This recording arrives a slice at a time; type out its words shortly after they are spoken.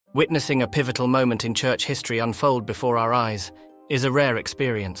Witnessing a pivotal moment in church history unfold before our eyes is a rare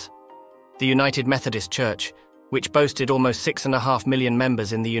experience. The United Methodist Church, which boasted almost 6.5 million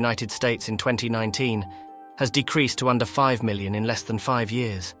members in the United States in 2019, has decreased to under 5 million in less than 5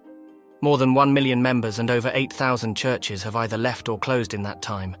 years. More than 1 million members and over 8,000 churches have either left or closed in that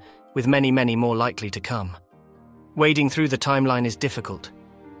time, with many more likely to come. Wading through the timeline is difficult.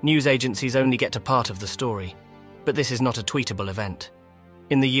 News agencies only get a part of the story, but this is not a tweetable event.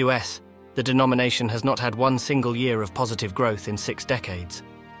 In the US, the denomination has not had one single year of positive growth in 6 decades,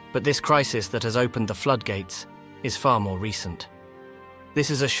 but this crisis that has opened the floodgates is far more recent. This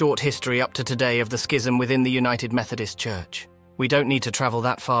is a short history up to today of the schism within the United Methodist Church. We don't need to travel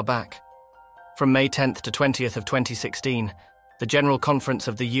that far back. From May 10th to 20th of 2016, the General Conference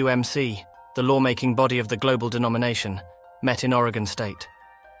of the UMC, the lawmaking body of the global denomination, met in Oregon State.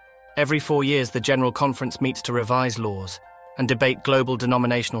 Every 4 years, the General Conference meets to revise laws and debate global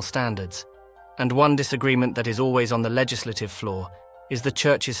denominational standards, and one disagreement that is always on the legislative floor is the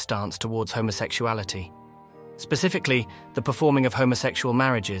Church's stance towards homosexuality. Specifically, the performing of homosexual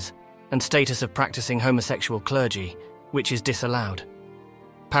marriages and status of practicing homosexual clergy, which is disallowed.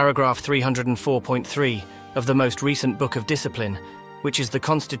 Paragraph 304.3 of the most recent Book of Discipline, which is the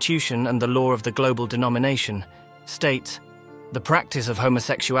Constitution and the law of the global denomination, states, "The practice of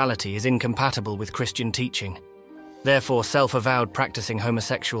homosexuality is incompatible with Christian teaching. Therefore, self-avowed practicing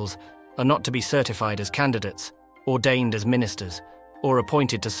homosexuals are not to be certified as candidates, ordained as ministers, or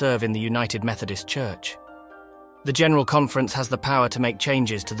appointed to serve in the United Methodist Church." The General Conference has the power to make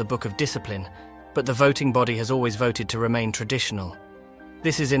changes to the Book of Discipline, but the voting body has always voted to remain traditional.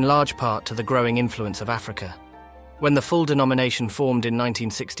 This is in large part to the growing influence of Africa. When the full denomination formed in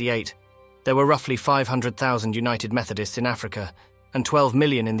 1968, there were roughly 500,000 United Methodists in Africa and 12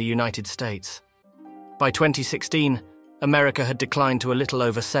 million in the United States. By 2016, America had declined to a little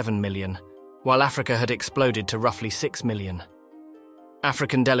over 7 million, while Africa had exploded to roughly 6 million.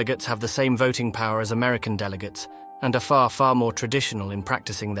 African delegates have the same voting power as American delegates and are far more traditional in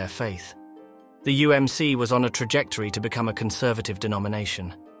practicing their faith. The UMC was on a trajectory to become a conservative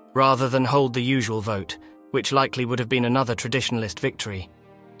denomination. Rather than hold the usual vote, which likely would have been another traditionalist victory,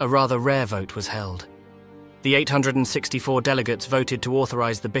 a rather rare vote was held. The 864 delegates voted to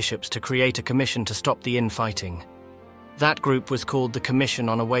authorize the bishops to create a commission to stop the infighting. That group was called the Commission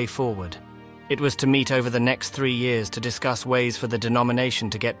on a Way Forward. It was to meet over the next 3 years to discuss ways for the denomination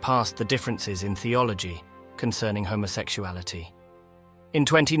to get past the differences in theology concerning homosexuality. In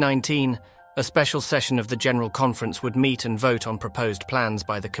 2019, a special session of the General Conference would meet and vote on proposed plans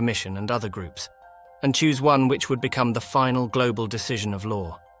by the Commission and other groups, and choose one which would become the final global decision of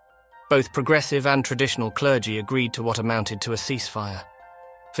law. Both progressive and traditional clergy agreed to what amounted to a ceasefire.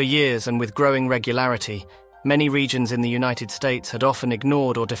 For years and with growing regularity, many regions in the United States had often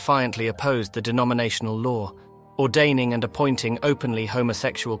ignored or defiantly opposed the denominational law, ordaining and appointing openly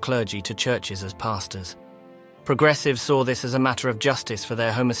homosexual clergy to churches as pastors. Progressives saw this as a matter of justice for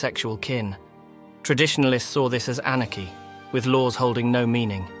their homosexual kin. Traditionalists saw this as anarchy, with laws holding no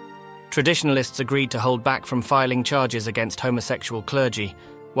meaning. Traditionalists agreed to hold back from filing charges against homosexual clergy,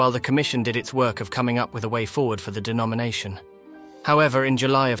 while the Commission did its work of coming up with a way forward for the denomination. However, in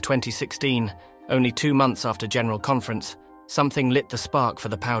July of 2016, only 2 months after General Conference, something lit the spark for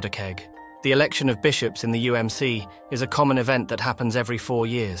the powder keg. The election of bishops in the UMC is a common event that happens every 4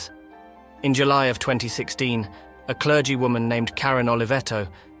 years. In July of 2016, a clergywoman named Karen Olivetto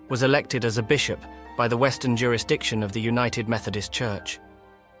was elected as a bishop by the Western jurisdiction of the United Methodist Church.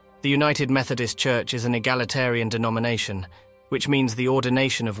 The United Methodist Church is an egalitarian denomination, which means the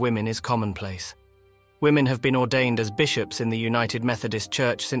ordination of women is commonplace. Women have been ordained as bishops in the United Methodist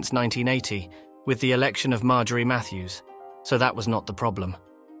Church since 1980, with the election of Marjorie Matthews, so that was not the problem.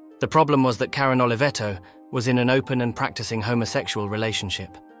 The problem was that Karen Olivetto was in an open and practicing homosexual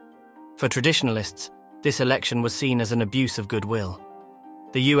relationship. For traditionalists, this election was seen as an abuse of goodwill.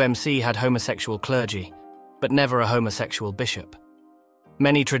 The UMC had homosexual clergy, but never a homosexual bishop.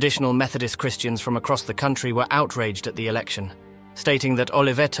 Many traditional Methodist Christians from across the country were outraged at the election, stating that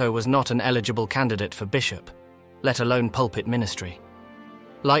Olivetto was not an eligible candidate for bishop, let alone pulpit ministry.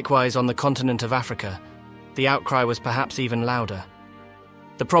 Likewise, on the continent of Africa, the outcry was perhaps even louder.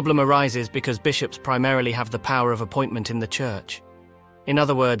 The problem arises because bishops primarily have the power of appointment in the church. In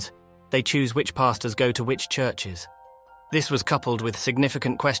other words, they choose which pastors go to which churches. This was coupled with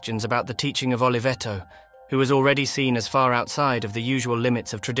significant questions about the teaching of Olivetto, who was already seen as far outside of the usual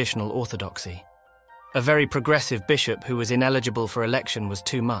limits of traditional orthodoxy. A very progressive bishop who was ineligible for election was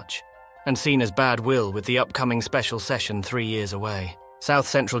too much, and seen as bad will with the upcoming special session 3 years away. South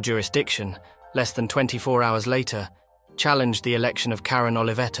Central jurisdiction, less than 24 hours later, challenged the election of Karen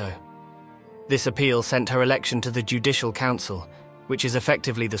Oliveto. This appeal sent her election to the Judicial Council, which is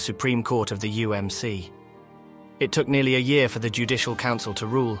effectively the Supreme Court of the UMC. It took nearly a year for the Judicial Council to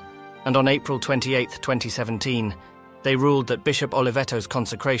rule, and on April 28, 2017, they ruled that Bishop Oliveto's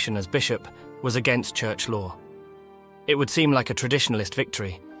consecration as bishop was against church law. It would seem like a traditionalist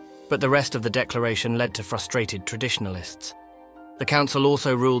victory, but the rest of the declaration led to frustrated traditionalists. The council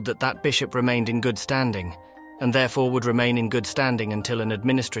also ruled that that bishop remained in good standing, and therefore would remain in good standing until an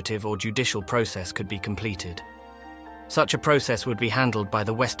administrative or judicial process could be completed. Such a process would be handled by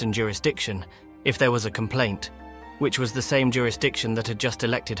the Western jurisdiction if there was a complaint, which was the same jurisdiction that had just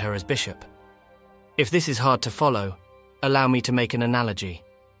elected her as bishop. If this is hard to follow, allow me to make an analogy.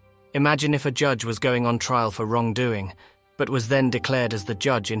 Imagine if a judge was going on trial for wrongdoing, but was then declared as the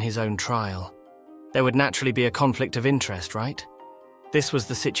judge in his own trial. There would naturally be a conflict of interest, right? This was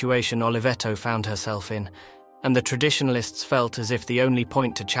the situation Oliveto found herself in, and the traditionalists felt as if the only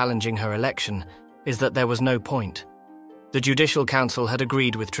point to challenging her election is that there was no point. The Judicial Council had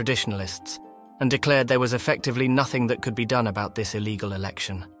agreed with traditionalists and declared there was effectively nothing that could be done about this illegal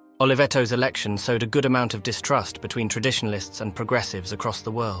election. Oliveto's election sowed a good amount of distrust between traditionalists and progressives across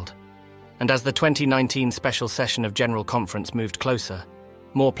the world. And as the 2019 special session of General Conference moved closer,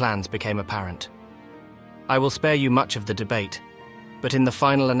 more plans became apparent. I will spare you much of the debate, but in the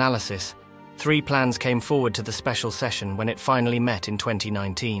final analysis, 3 plans came forward to the special session when it finally met in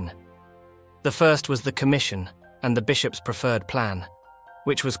 2019. The first was the Commission and the Bishop's Preferred Plan,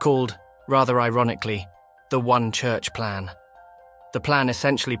 which was called, rather ironically, the One Church Plan. The plan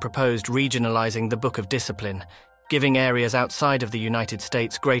essentially proposed regionalizing the Book of Discipline, giving areas outside of the United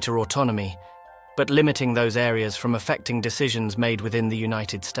States greater autonomy, but limiting those areas from affecting decisions made within the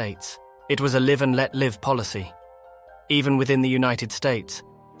United States. It was a live and let live policy. Even within the United States,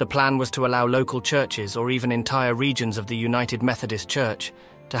 the plan was to allow local churches or even entire regions of the United Methodist Church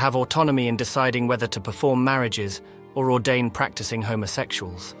to have autonomy in deciding whether to perform marriages or ordain practicing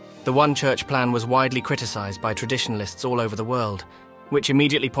homosexuals. The One Church Plan was widely criticized by traditionalists all over the world, which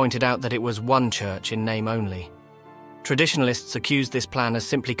immediately pointed out that it was one church in name only. Traditionalists accused this plan as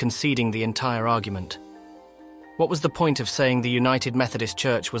simply conceding the entire argument. What was the point of saying the United Methodist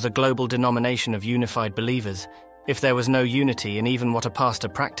Church was a global denomination of unified believers if there was no unity in even what a pastor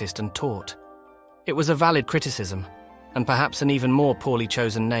practiced and taught? It was a valid criticism, and perhaps an even more poorly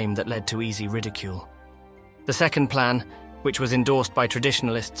chosen name that led to easy ridicule. The second plan, which was endorsed by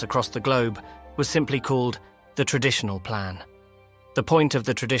traditionalists across the globe, was simply called the Traditional Plan. The point of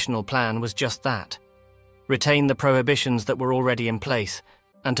the Traditional Plan was just that: retain the prohibitions that were already in place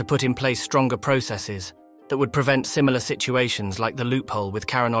and to put in place stronger processes that would prevent similar situations like the loophole with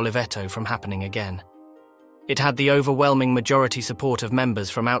Karen Oliveto from happening again. It had the overwhelming majority support of members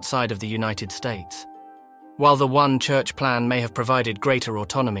from outside of the United States. While the One Church Plan may have provided greater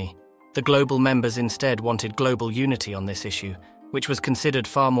autonomy, the global members instead wanted global unity on this issue, which was considered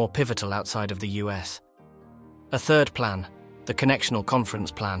far more pivotal outside of the US. A third plan, the Connectional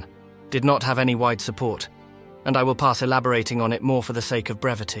Conference Plan, did not have any wide support, and I will pass elaborating on it more for the sake of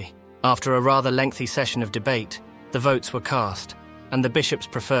brevity. After a rather lengthy session of debate, the votes were cast, and the Bishop's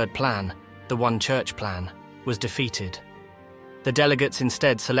Preferred Plan, the One Church Plan, was defeated. The delegates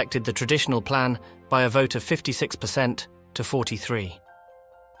instead selected the Traditional Plan by a vote of 56% to 43%.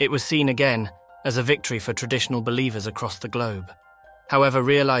 It was seen again as a victory for traditional believers across the globe. However,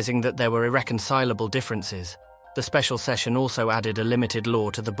 realizing that there were irreconcilable differences, the special session also added a limited law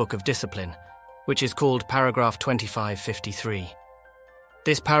to the Book of Discipline, which is called Paragraph 2553.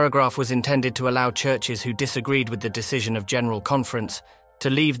 This paragraph was intended to allow churches who disagreed with the decision of General Conference to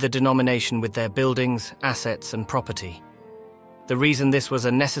leave the denomination with their buildings, assets, and property. The reason this was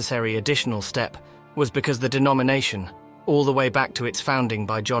a necessary additional step was because the denomination, all the way back to its founding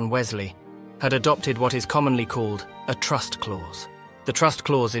by John Wesley, had adopted what is commonly called a trust clause. The trust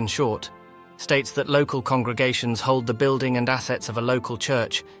clause, in short, states that local congregations hold the building and assets of a local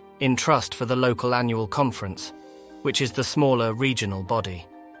church in trust for the local annual conference, which is the smaller regional body.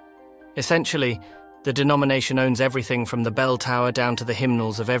 Essentially, the denomination owns everything from the bell tower down to the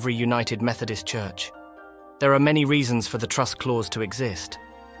hymnals of every United Methodist Church. There are many reasons for the trust clause to exist.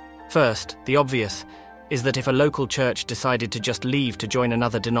 First, the obvious, is that if a local church decided to just leave to join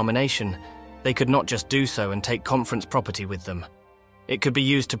another denomination, they could not just do so and take conference property with them. It could be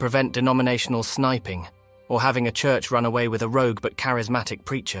used to prevent denominational sniping, or having a church run away with a rogue but charismatic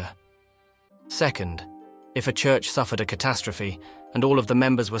preacher. Second, if a church suffered a catastrophe and all of the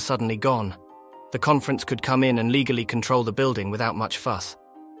members were suddenly gone, the conference could come in and legally control the building without much fuss.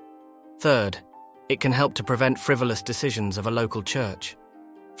 Third, it can help to prevent frivolous decisions of a local church.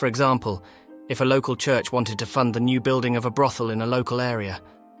 For example, If a local church wanted to fund the new building of a brothel in a local area,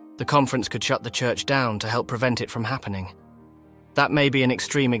 the conference could shut the church down to help prevent it from happening. That may be an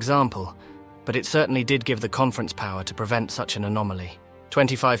extreme example, but it certainly did give the conference power to prevent such an anomaly.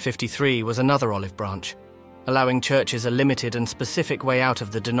 2553 was another olive branch, allowing churches a limited and specific way out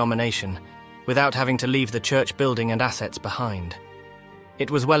of the denomination without having to leave the church building and assets behind.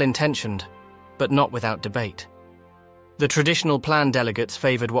 It was well-intentioned, but not without debate. The traditional plan delegates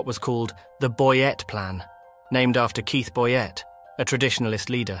favoured what was called the Boyette Plan, named after Keith Boyette, a traditionalist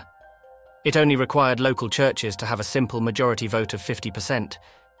leader. It only required local churches to have a simple majority vote of 50%,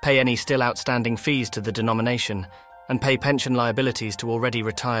 pay any still outstanding fees to the denomination, and pay pension liabilities to already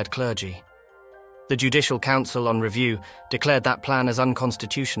retired clergy. The Judicial Council on Review declared that plan as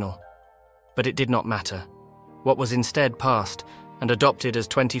unconstitutional. But it did not matter. What was instead passed and adopted as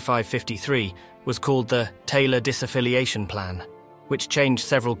 2553 was called the Taylor Disaffiliation Plan, which changed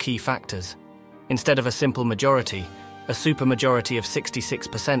several key factors. Instead of a simple majority, a supermajority of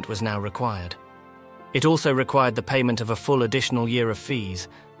 66% was now required. It also required the payment of a full additional year of fees,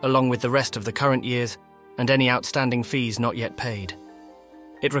 along with the rest of the current years and any outstanding fees not yet paid.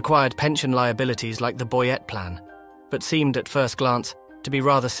 It required pension liabilities like the Boyette Plan, but seemed at first glance to be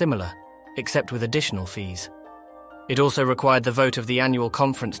rather similar, except with additional fees. It also required the vote of the annual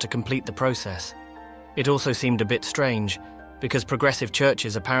conference to complete the process. It also seemed a bit strange, because progressive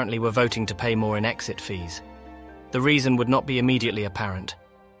churches apparently were voting to pay more in exit fees. The reason would not be immediately apparent,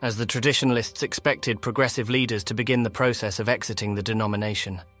 as the traditionalists expected progressive leaders to begin the process of exiting the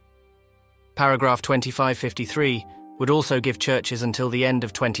denomination. Paragraph 2553 would also give churches until the end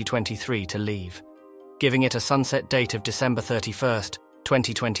of 2023 to leave, giving it a sunset date of December 31st,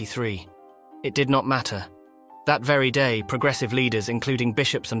 2023. It did not matter. That very day, progressive leaders, including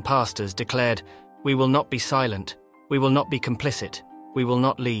bishops and pastors, declared, "We will not be silent, we will not be complicit, we will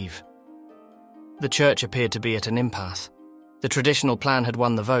not leave." The church appeared to be at an impasse. The traditional plan had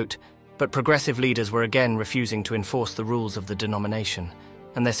won the vote, but progressive leaders were again refusing to enforce the rules of the denomination,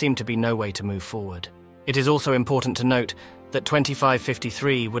 and there seemed to be no way to move forward. It is also important to note that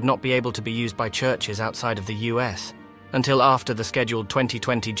 2553 would not be able to be used by churches outside of the US until after the scheduled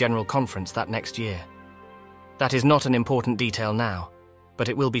 2020 General Conference that next year. That is not an important detail now, but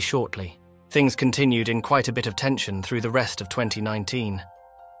it will be shortly. Things continued in quite a bit of tension through the rest of 2019.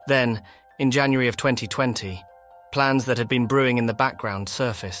 Then, in January of 2020, plans that had been brewing in the background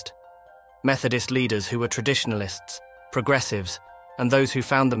surfaced. Methodist leaders who were traditionalists, progressives, and those who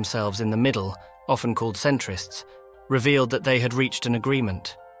found themselves in the middle, often called centrists, revealed that they had reached an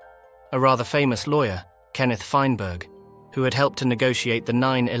agreement. A rather famous lawyer, Kenneth Feinberg, who had helped to negotiate the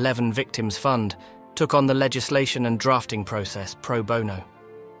 9/11 Victims Fund, took on the legislation and drafting process pro bono.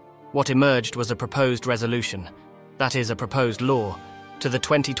 What emerged was a proposed resolution, that is, a proposed law, to the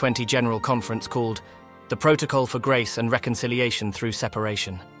 2020 General Conference called the Protocol for Grace and Reconciliation Through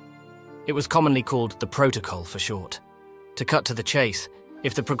Separation. It was commonly called the Protocol for short. To cut to the chase,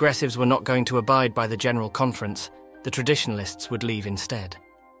 if the progressives were not going to abide by the General Conference, the traditionalists would leave instead.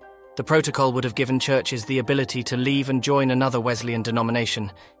 The protocol would have given churches the ability to leave and join another Wesleyan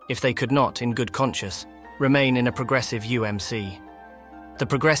denomination if they could not, in good conscience, remain in a progressive UMC. The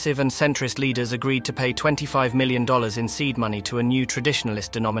progressive and centrist leaders agreed to pay $25 million in seed money to a new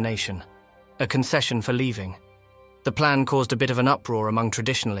traditionalist denomination, a concession for leaving. The plan caused a bit of an uproar among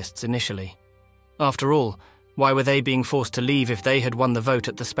traditionalists initially. After all, why were they being forced to leave if they had won the vote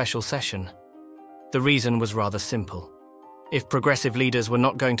at the special session? The reason was rather simple. If progressive leaders were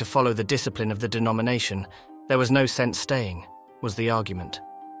not going to follow the discipline of the denomination, there was no sense staying, was the argument.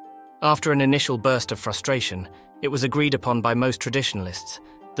 After an initial burst of frustration, it was agreed upon by most traditionalists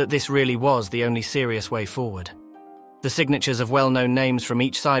that this really was the only serious way forward. The signatures of well-known names from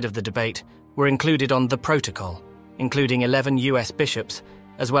each side of the debate were included on the protocol, including 11 US bishops,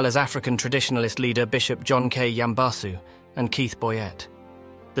 as well as African traditionalist leader Bishop John K. Yambasu and Keith Boyette.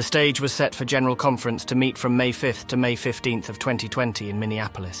 The stage was set for General Conference to meet from May 5th to May 15th of 2020 in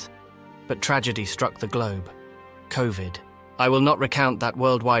Minneapolis. But tragedy struck the globe. COVID. I will not recount that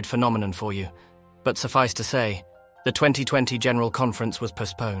worldwide phenomenon for you, but suffice to say, the 2020 General Conference was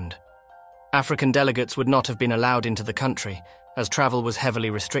postponed. African delegates would not have been allowed into the country, as travel was heavily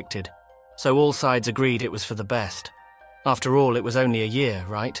restricted, so all sides agreed it was for the best. After all, it was only a year,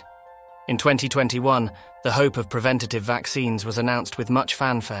 right? In 2021, the hope of preventative vaccines was announced with much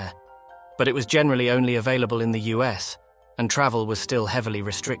fanfare, but it was generally only available in the US, and travel was still heavily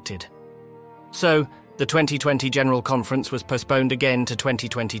restricted. So, the 2020 General Conference was postponed again to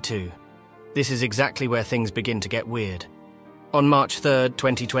 2022. This is exactly where things begin to get weird. On March 3rd,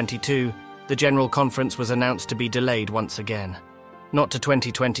 2022, the General Conference was announced to be delayed once again. Not to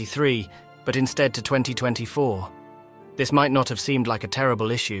 2023, but instead to 2024. This might not have seemed like a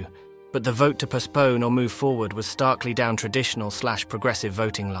terrible issue, but the vote to postpone or move forward was starkly down traditional/progressive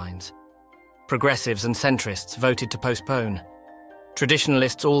voting lines. Progressives and centrists voted to postpone.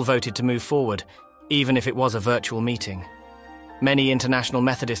 Traditionalists all voted to move forward, even if it was a virtual meeting. Many international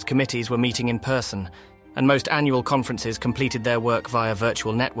Methodist committees were meeting in person, and most annual conferences completed their work via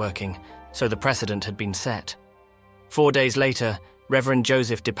virtual networking, so the precedent had been set. 4 days later, Reverend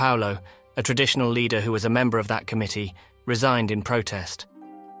Joseph DiPaolo, a traditional leader who was a member of that committee, resigned in protest.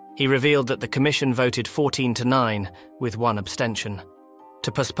 He revealed that the commission voted 14-9, with 1 abstention,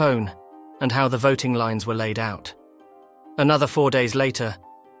 to postpone, and how the voting lines were laid out. Another 4 days later,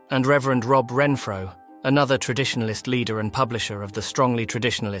 and Reverend Rob Renfro, another traditionalist leader and publisher of the strongly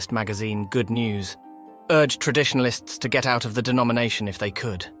traditionalist magazine Good News, urged traditionalists to get out of the denomination if they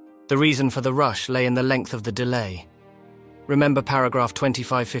could. The reason for the rush lay in the length of the delay. Remember paragraph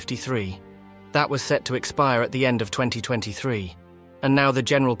 2553? That was set to expire at the end of 2023, and now the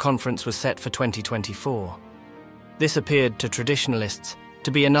General Conference was set for 2024. This appeared to traditionalists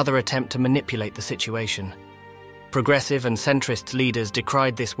to be another attempt to manipulate the situation. Progressive and centrist leaders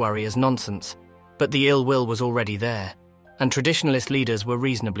decried this worry as nonsense, but the ill will was already there, and traditionalist leaders were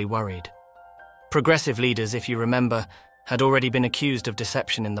reasonably worried. Progressive leaders, if you remember, had already been accused of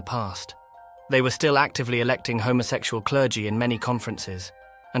deception in the past. They were still actively electing homosexual clergy in many conferences,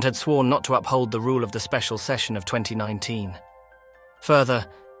 and had sworn not to uphold the rule of the special session of 2019. Further,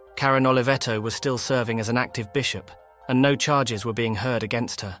 Karen Olivetto was still serving as an active bishop, and no charges were being heard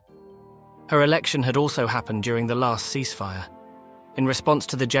against her. Her election had also happened during the last ceasefire. In response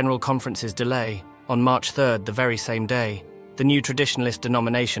to the General Conference's delay, on March 3rd, the very same day, the new traditionalist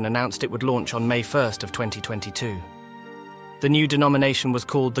denomination announced it would launch on May 1st of 2022. The new denomination was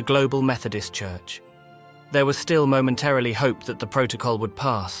called the Global Methodist Church. There was still momentarily hope that the protocol would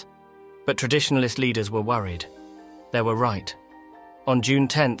pass, but traditionalist leaders were worried. They were right. On June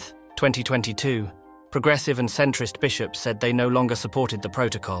 10th, 2022, progressive and centrist bishops said they no longer supported the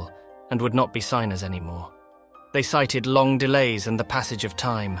protocol and would not be signers anymore. They cited long delays and the passage of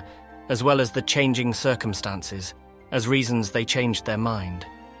time, as well as the changing circumstances, as reasons they changed their mind.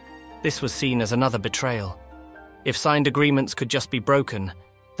 This was seen as another betrayal. If signed agreements could just be broken,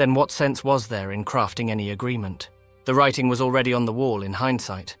 then what sense was there in crafting any agreement? The writing was already on the wall in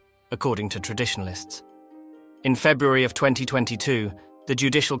hindsight, according to traditionalists. In February of 2022, the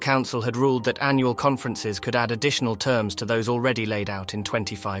Judicial Council had ruled that annual conferences could add additional terms to those already laid out in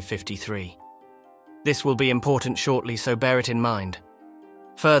 2553. This will be important shortly, so bear it in mind.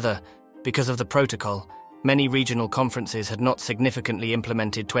 Further, because of the protocol, many regional conferences had not significantly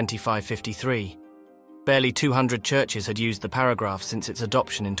implemented 2553. Barely 200 churches had used the paragraph since its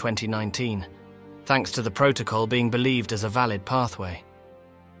adoption in 2019, thanks to the protocol being believed as a valid pathway.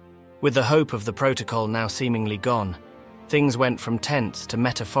 With the hope of the protocol now seemingly gone, things went from tense to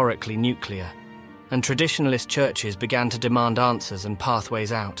metaphorically nuclear, and traditionalist churches began to demand answers and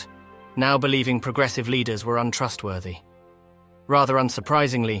pathways out, now believing progressive leaders were untrustworthy. Rather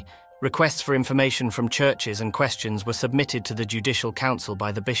unsurprisingly, requests for information from churches and questions were submitted to the Judicial Council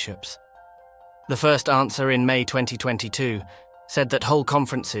by the bishops. The first answer in May 2022 said that whole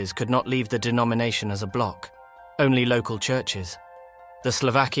conferences could not leave the denomination as a bloc, only local churches. The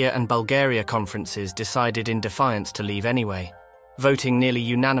Slovakia and Bulgaria conferences decided in defiance to leave anyway, voting nearly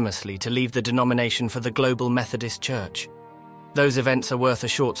unanimously to leave the denomination for the Global Methodist Church. Those events are worth a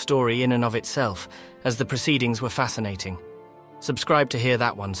short story in and of itself, as the proceedings were fascinating. Subscribe to hear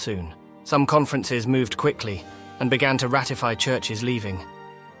that one soon. Some conferences moved quickly and began to ratify churches leaving.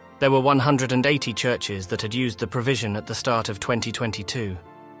 There were 180 churches that had used the provision at the start of 2022.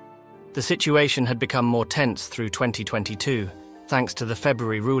 The situation had become more tense through 2022, thanks to the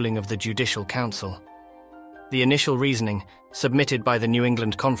February ruling of the Judicial Council. The initial reasoning, submitted by the New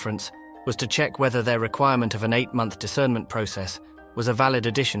England Conference, was to check whether their requirement of an 8-month discernment process was a valid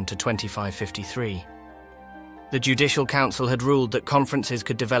addition to 2553. The Judicial Council had ruled that conferences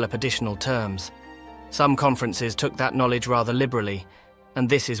could develop additional terms. Some conferences took that knowledge rather liberally, and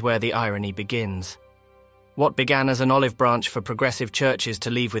this is where the irony begins. What began as an olive branch for progressive churches to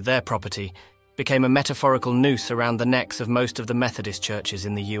leave with their property became a metaphorical noose around the necks of most of the Methodist churches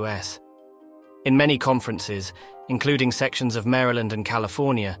in the US. In many conferences, including sections of Maryland and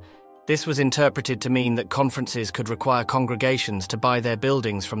California, this was interpreted to mean that conferences could require congregations to buy their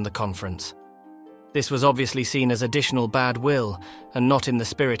buildings from the conference. This was obviously seen as additional bad will and not in the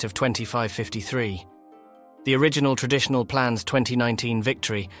spirit of 2553. The original Traditional Plan's 2019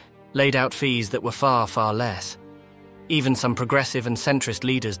 victory laid out fees that were far, far less. Even some progressive and centrist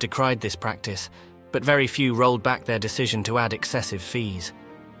leaders decried this practice, but very few rolled back their decision to add excessive fees.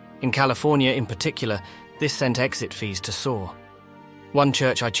 In California in particular, this sent exit fees to soar. One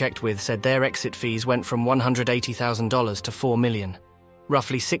church I checked with said their exit fees went from $180,000 to $4 million,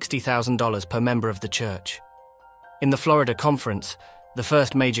 roughly $60,000 per member of the church. In the Florida conference, the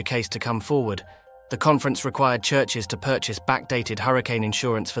first major case to come forward, the conference required churches to purchase backdated hurricane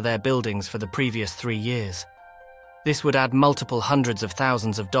insurance for their buildings for the previous 3 years. This would add multiple hundreds of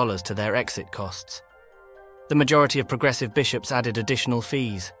thousands of dollars to their exit costs. The majority of progressive bishops added additional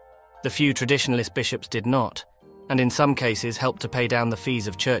fees. The few traditionalist bishops did not, and in some cases helped to pay down the fees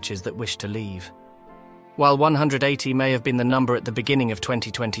of churches that wished to leave. While 180 may have been the number at the beginning of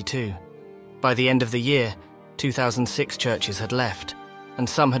 2022, by the end of the year, 2006 churches had left, and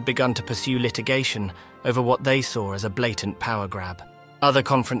some had begun to pursue litigation over what they saw as a blatant power grab. Other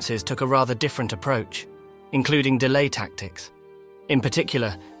conferences took a rather different approach, including delay tactics. In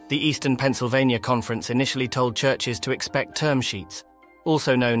particular, the Eastern Pennsylvania Conference initially told churches to expect term sheets,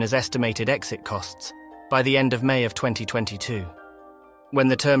 also known as estimated exit costs, by the end of May of 2022. When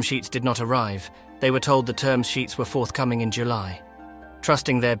the term sheets did not arrive, they were told the term sheets were forthcoming in July.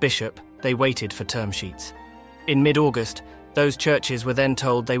 Trusting their bishop, they waited for term sheets. In mid-August, those churches were then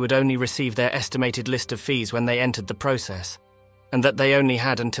told they would only receive their estimated list of fees when they entered the process, and that they only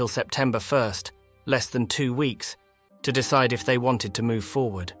had until September 1st, less than 2 weeks, to decide if they wanted to move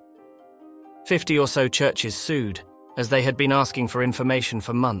forward. 50 or so churches sued, as they had been asking for information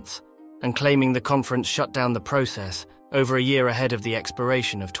for months, and claiming the conference shut down the process over a year ahead of the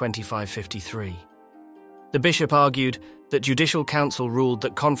expiration of 2553. The bishop argued that Judicial Council ruled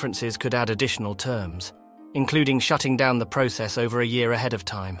that conferences could add additional terms, including shutting down the process over a year ahead of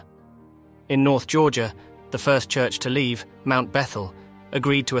time. In North Georgia, the first church to leave, Mount Bethel,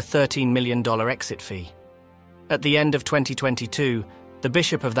 agreed to a $13 million exit fee. At the end of 2022, the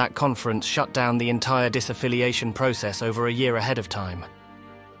bishop of that conference shut down the entire disaffiliation process over a year ahead of time.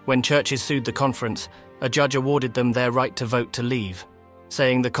 When churches sued the conference, a judge awarded them their right to vote to leave,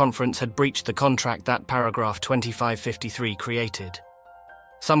 saying the conference had breached the contract that paragraph 2553 created.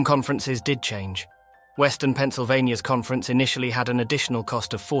 Some conferences did change. Western Pennsylvania's conference initially had an additional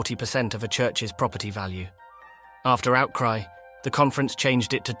cost of 40% of a church's property value. After outcry, the conference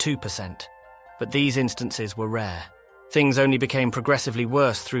changed it to 2%, but these instances were rare. Things only became progressively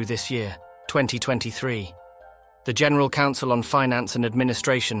worse through this year, 2023. The General Council on Finance and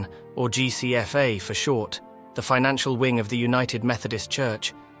Administration, or GCFA for short, the financial wing of the United Methodist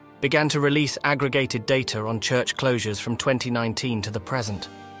Church, began to release aggregated data on church closures from 2019 to the present.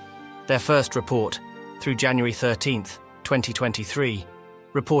 Their first report, through January 13, 2023,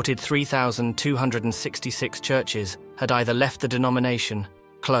 reported 3,266 churches had either left the denomination,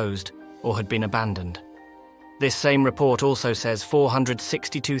 closed, or had been abandoned. This same report also says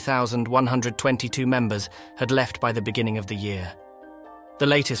 462,122 members had left by the beginning of the year. The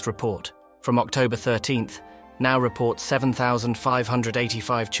latest report, from October 13th, now reports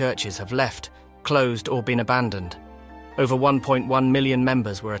 7,585 churches have left, closed, or been abandoned. Over 1.1 million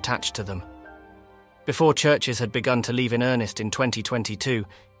members were attached to them. Before churches had begun to leave in earnest in 2022,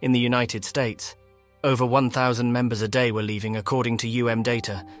 in the United States, over 1,000 members a day were leaving according to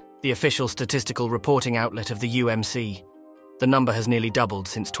data, the official statistical reporting outlet of the UMC. The number has nearly doubled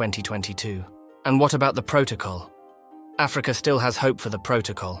since 2022. And what about the protocol? Africa still has hope for the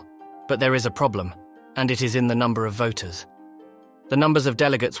protocol, but there is a problem, and it is in the number of voters. The numbers of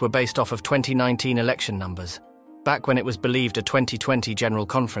delegates were based off of 2019 election numbers, back when it was believed a 2020 General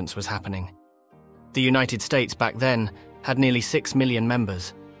Conference was happening. The United States back then had nearly 6 million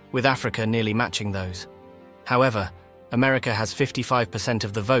members, with Africa nearly matching those. However, America has 55%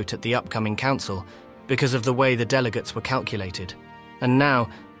 of the vote at the upcoming council because of the way the delegates were calculated. And now,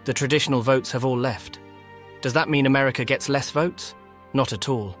 the traditional votes have all left. Does that mean America gets less votes? Not at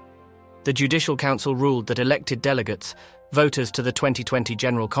all. The Judicial Council ruled that elected delegates, voters to the 2020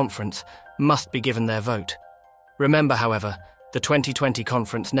 General Conference, must be given their vote. Remember, however, the 2020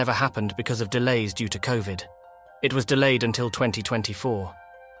 conference never happened because of delays due to COVID. It was delayed until 2024.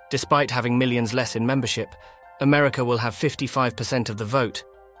 Despite having millions less in membership, America will have 55% of the vote,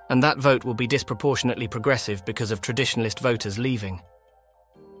 and that vote will be disproportionately progressive because of traditionalist voters leaving.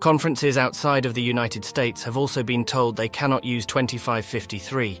 Conferences outside of the United States have also been told they cannot use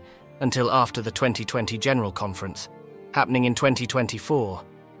 2553 until after the 2020 General Conference, happening in 2024,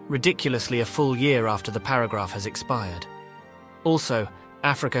 ridiculously a full year after the paragraph has expired. Also,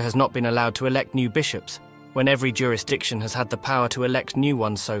 Africa has not been allowed to elect new bishops, when every jurisdiction has had the power to elect new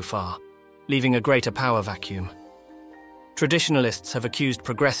ones so far, leaving a greater power vacuum. Traditionalists have accused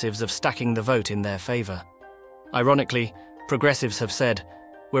progressives of stacking the vote in their favor. Ironically, progressives have said,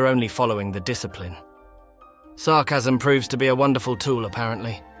 "We're only following the discipline." Sarcasm proves to be a wonderful tool,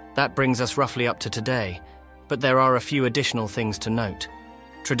 apparently. That brings us roughly up to today, but there are a few additional things to note.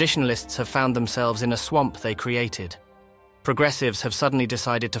 Traditionalists have found themselves in a swamp they created. Progressives have suddenly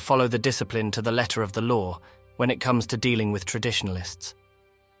decided to follow the discipline to the letter of the law when it comes to dealing with traditionalists.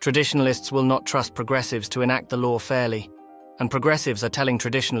 Traditionalists will not trust progressives to enact the law fairly, and progressives are telling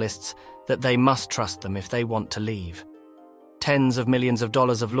traditionalists that they must trust them if they want to leave. Tens of millions of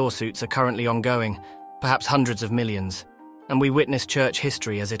dollars of lawsuits are currently ongoing, perhaps hundreds of millions, and we witness church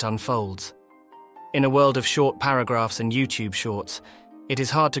history as it unfolds. In a world of short paragraphs and YouTube shorts, it is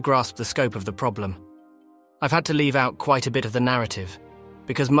hard to grasp the scope of the problem. I've had to leave out quite a bit of the narrative,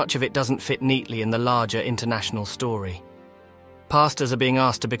 because much of it doesn't fit neatly in the larger international story. Pastors are being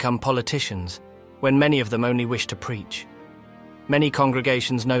asked to become politicians, when many of them only wish to preach. Many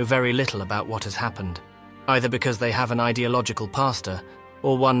congregations know very little about what has happened, either because they have an ideological pastor,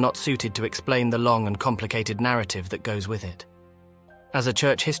 or one not suited to explain the long and complicated narrative that goes with it. As a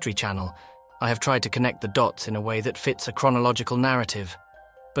church history channel, I have tried to connect the dots in a way that fits a chronological narrative.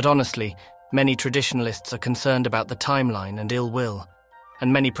 But honestly, many traditionalists are concerned about the timeline and ill will,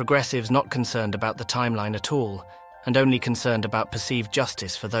 and many progressives not concerned about the timeline at all, and only concerned about perceived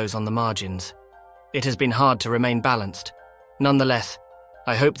justice for those on the margins. It has been hard to remain balanced. Nonetheless,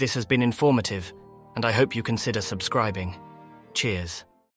 I hope this has been informative, and I hope you consider subscribing. Cheers.